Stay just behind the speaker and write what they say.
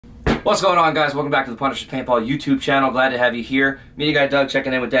What's going on, guys? Welcome back to the Punisher's Paintball YouTube channel. Glad to have you here. Media Guy Doug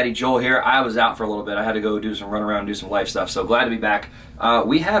checking in with Daddy Joel here. I was out for a little bit. I had to go do some run around, do some life stuff, so glad to be back.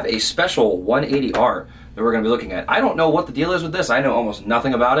 We have a special 180R that we're going to be looking at. I don't know what the deal is with this. I know almost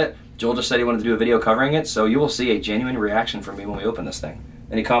nothing about it. Joel just said he wanted to do a video covering it, so you will see a genuine reaction from me when we open this thing.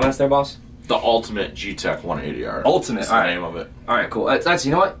 Any comments there, boss? The Ultimate G-Tech 180R. Ultimate, all right. That's the name of it. All right, cool. That's,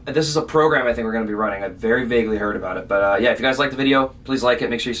 you know what? This is a program I think we're going to be running. I very vaguely heard about it. But yeah, if you guys like the video, please like it.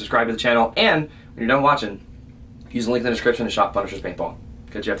 Make sure you subscribe to the channel. And when you're done watching, use the link in the description to shop Punisher's Paintball.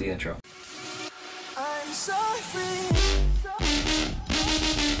 Catch you after the intro. I'm so free.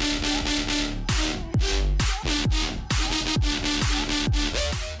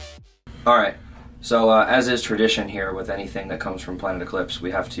 All right. So, as is tradition here with anything that comes from Planet Eclipse, we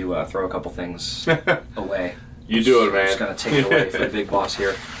have to throw a couple things away. You do it, man. I'm just going to take it away for the big boss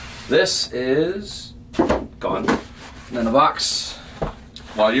here. This is gone. And then the box.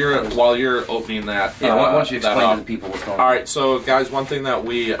 While you're opening that, yeah, why don't you explain to the people what's going on? All right, so guys, one thing that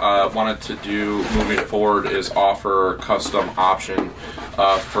we wanted to do moving forward is offer custom option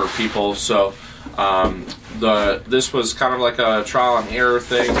for people. So this was kind of like a trial and error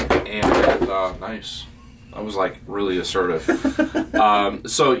thing, and nice. I was like really assertive.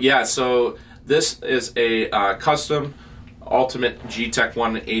 So yeah, so this is a custom Ultimate G-Tech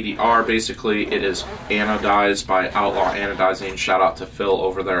 180R. Basically, it is anodized by Outlaw Anodizing. Shout out to Phil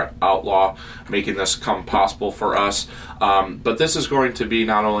over there at Outlaw, making this come possible for us. But this is going to be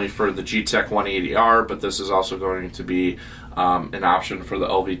not only for the G-Tech 180R, but this is also going to be an option for the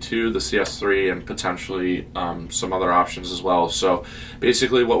LV2, the CS3, and potentially some other options as well. So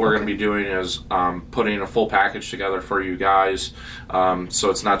basically what we're going to be doing is putting a full package together for you guys. So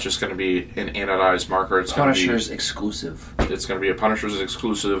it's not just going to be an anodized marker. It's Punisher's exclusive. It's going to be a Punisher's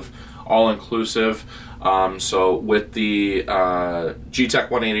exclusive, all-inclusive. So with the G-Tech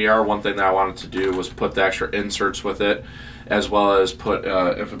 180R, one thing that I wanted to do was put the extra inserts with it, as well as put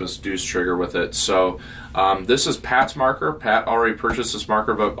infamous deuce trigger with it. So this is Pat's marker. Pat already purchased this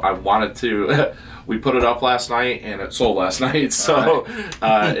marker, but I wanted to. We put it up last night, and it sold last night. So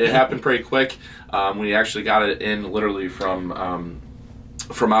it happened pretty quick. We actually got it in literally from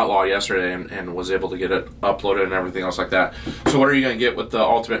Outlaw yesterday, and was able to get it uploaded and everything else like that. So what are you going to get with the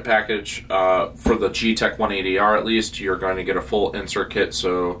Ultimate package for the G-Tech 180R? At least you're going to get a full insert kit,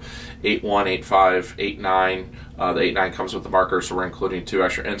 so 8.1, 8.5, 8.9. The 8.9 comes with the marker, so we're including 2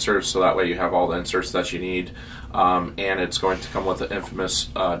 extra inserts, so that way you have all the inserts that you need. And it's going to come with the infamous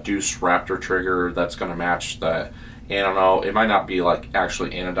Deuce Raptor trigger that's going to match that. And I don't know, it might not be like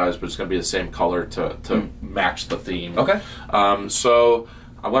actually anodized, but it's going to be the same color to match the theme. Okay. So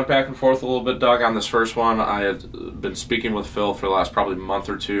I went back and forth a little bit, Doug, on this first one. I had been speaking with Phil for the last probably month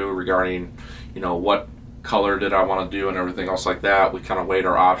or two regarding, you know, what color did I want to do and everything else like that. We kind of weighed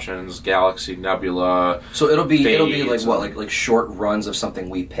our options: Galaxy, Nebula. So it'll be like what, like short runs of something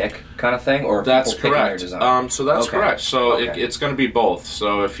we pick kind of thing, or that's people correct. Their design? So that's okay. correct. So okay. It's going to be both.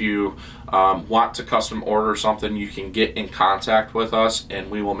 So if you want to custom order something, you can get in contact with us, and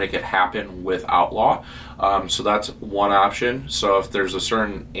we will make it happen with Outlaw. So that's one option. So if there's a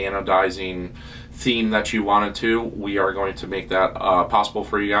certain anodizing theme that you wanted to, we are going to make that possible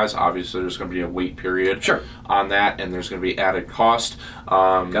for you guys. Obviously, there's going to be a wait period on that, and there's going to be added cost.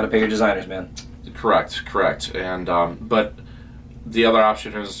 Got to pay your designers, man. Correct. And but the other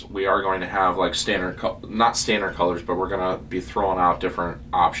option is we are going to have like not standard colors, but we're going to be throwing out different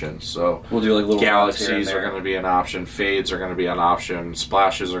options. So we'll do like little galaxies are going to be an option, fades are going to be an option,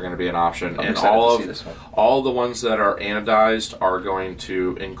 splashes are going to be an option, and all the ones that are anodized are going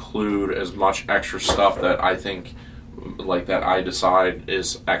to include as much extra stuff that I think, like, that I decide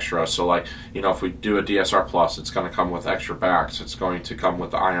is extra. So like, you know, if we do a DSR Plus, it's going to come with extra backs. It's going to come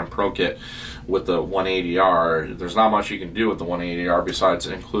with the Ion Pro Kit. With the 180R, there's not much you can do with the 180R besides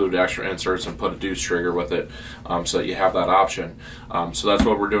include extra inserts and put a deuce trigger with it, so that you have that option. So that's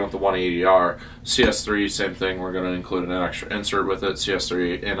what we're doing with the 180R. CS3, same thing. We're going to include an extra insert with it,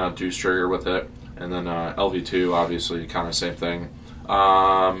 CS3, and a deuce trigger with it. And then LV2, obviously, kind of same thing.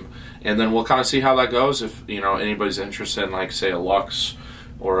 And then we'll kind of see how that goes. If, you know, anybody's interested in, like, say, a Lux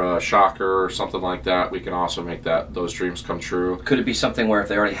or a Shocker or something like that, we can also make those dreams come true. Could it be something where if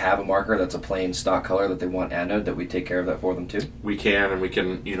they already have a marker that's a plain stock color that they want anode, that we take care of that for them too? We can, and we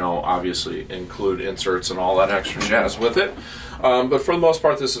can, you know, obviously include inserts and all that extra jazz with it. But for the most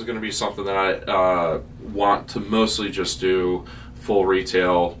part, this is going to be something that I want to mostly just do full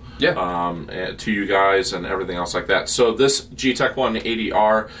retail. to you guys and everything else like that. So this G-Tech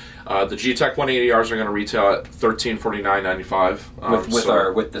 180R, the G-Tech 180Rs are going to retail at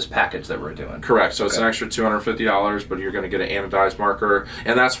 $1349.95 with this package that we're doing. Correct. So it's an extra $250, but you're going to get an anodized marker,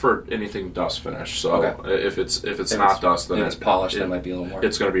 and that's for anything dust finish. So if it's not dust, then it's polished. It might be a little more.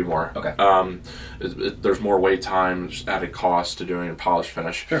 It's going to be more. Okay. There's more wait time, just added cost to doing a polished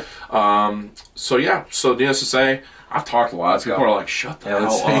finish. Sure. So yeah. So needless to say, I've talked a lot. People are like, "Shut the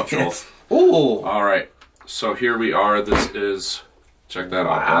hell up, Joel." Ooh. All right. So here we are. This is. Check that out.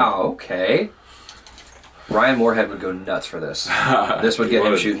 Wow, okay. Ryan Moorhead would go nuts for this. This would get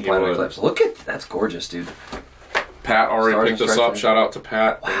him shooting plasma clips. Look at that's gorgeous, dude. Pat already picked this up. Shout out to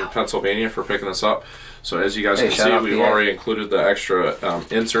Pat in Pennsylvania for picking this up. So as you guys can see, we've already included the extra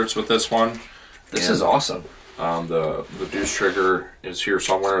inserts with this one. This is awesome. The deuce trigger is here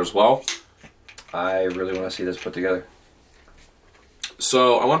somewhere as well. I really want to see this put together.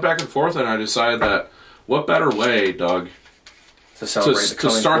 So I went back and forth, and I decided that what better way, Doug, to celebrate the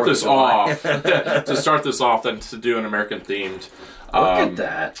coming start 4th this of July. off to start this off than to do an American themed Look at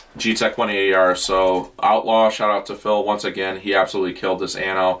that. G-Tech 180R. So Outlaw, shout out to Phil once again. He absolutely killed this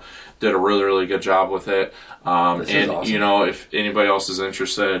ano. Did a really good job with it. And awesome. You know, if anybody else is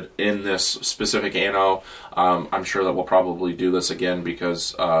interested in this specific ano, I'm sure that we'll probably do this again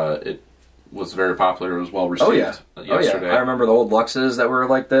because it was very popular. It was well received. Yesterday. I remember the old Luxes that were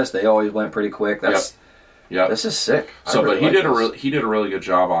like this. They always went pretty quick. That's this is sick. So, but he did a really good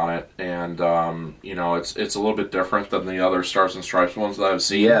job on it, and you know, it's a little bit different than the other Stars and Stripes ones that I've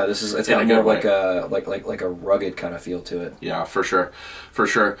seen. Yeah, it's got more like a rugged kind of feel to it. Yeah, for sure.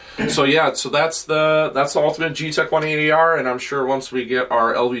 So yeah, so that's the ultimate G-Tech 180R, and I'm sure once we get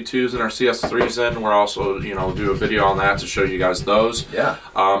our LV2s and our CS3s in, we're also do a video on that to show you guys those. Yeah.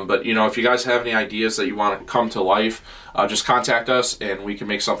 But if you guys have any ideas that you want to come to life, just contact us and we can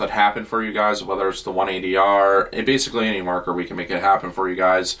make something happen for you guys, whether it's the 180R, and basically any marker, we can make it happen for you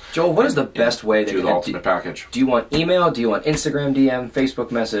guys. Joel, what is the best way to do the ultimate package? Do you want email? Do you want Instagram DM,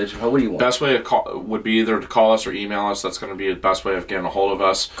 Facebook message? What do you want? Best way would be either to call us or email us. That's going to be the best way of getting a hold of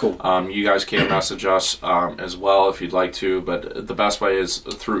us. Cool. You guys can message us as well if you'd like to, but the best way is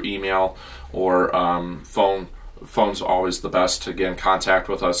through email or phone. Phone's always the best to get in contact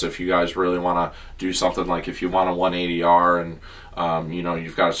with us if you guys really want to do something, like if you want a 180R and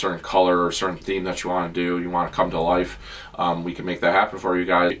you've got a certain color or a certain theme that you want to do, you want to come to life, we can make that happen for you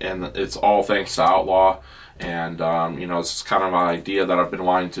guys. And it's all thanks to Outlaw, and it's kind of an idea that I've been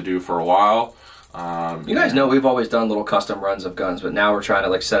wanting to do for a while. You guys know we've always done little custom runs of guns, but now we're trying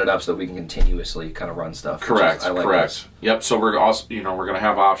to set it up so that we can continuously kind of run stuff. Correct. Yep. So we're also we're going to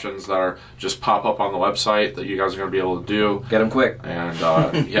have options that are just pop up on the website that you guys are going to be able to do. Get them quick. And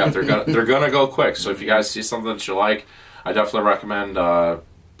yeah, they're gonna go quick. So if you guys see something that you like, I definitely recommend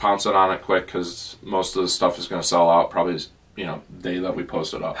pouncing on it quick, because most of the stuff is going to sell out probably day that we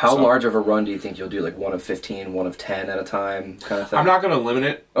post it up. How large of a run do you think you'll do? Like 1 of 15, 1 of 10 at a time kind of thing? I'm not going to limit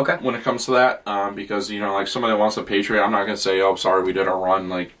it when it comes to that, because like somebody that wants a Patriot, I'm not going to say, oh, sorry, we did a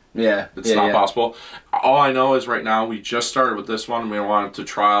run. It's not possible. All I know is right now we just started with this one. We wanted to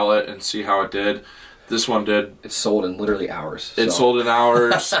trial it and see how it did. This one did. It sold in literally hours. It sold in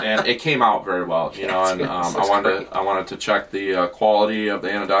hours, and it came out very well. And I wanted to check the quality of the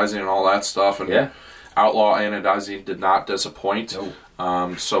anodizing and all that stuff. And Outlaw anodizing did not disappoint.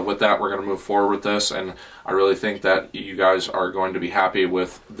 Nope. So with that, we're going to move forward with this, and I really think that you guys are going to be happy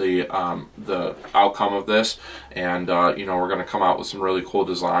with the outcome of this, and we're going to come out with some really cool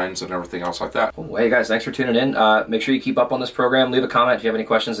designs and everything else like that. Well, hey guys, thanks for tuning in. Make sure you keep up on this program. Leave a comment if you have any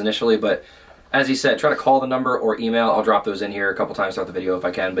questions initially, but as he said, try to call the number or email. I'll drop those in here a couple times throughout the video if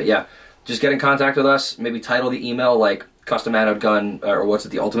I can. But yeah, just get in contact with us. Maybe title the email like Custom Anode Gun, or what's it,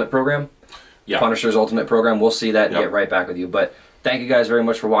 the Ultimate Program? Yeah. Punisher's Ultimate Program. We'll see that and get right back with you. But thank you guys very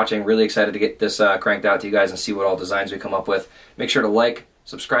much for watching. Really excited to get this cranked out to you guys and see what all designs we come up with. Make sure to like,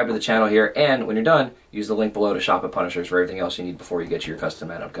 subscribe to the channel here, and when you're done, use the link below to shop at Punisher's for everything else you need before you get your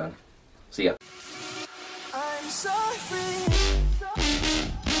custom anode gun. See ya. I'm so free.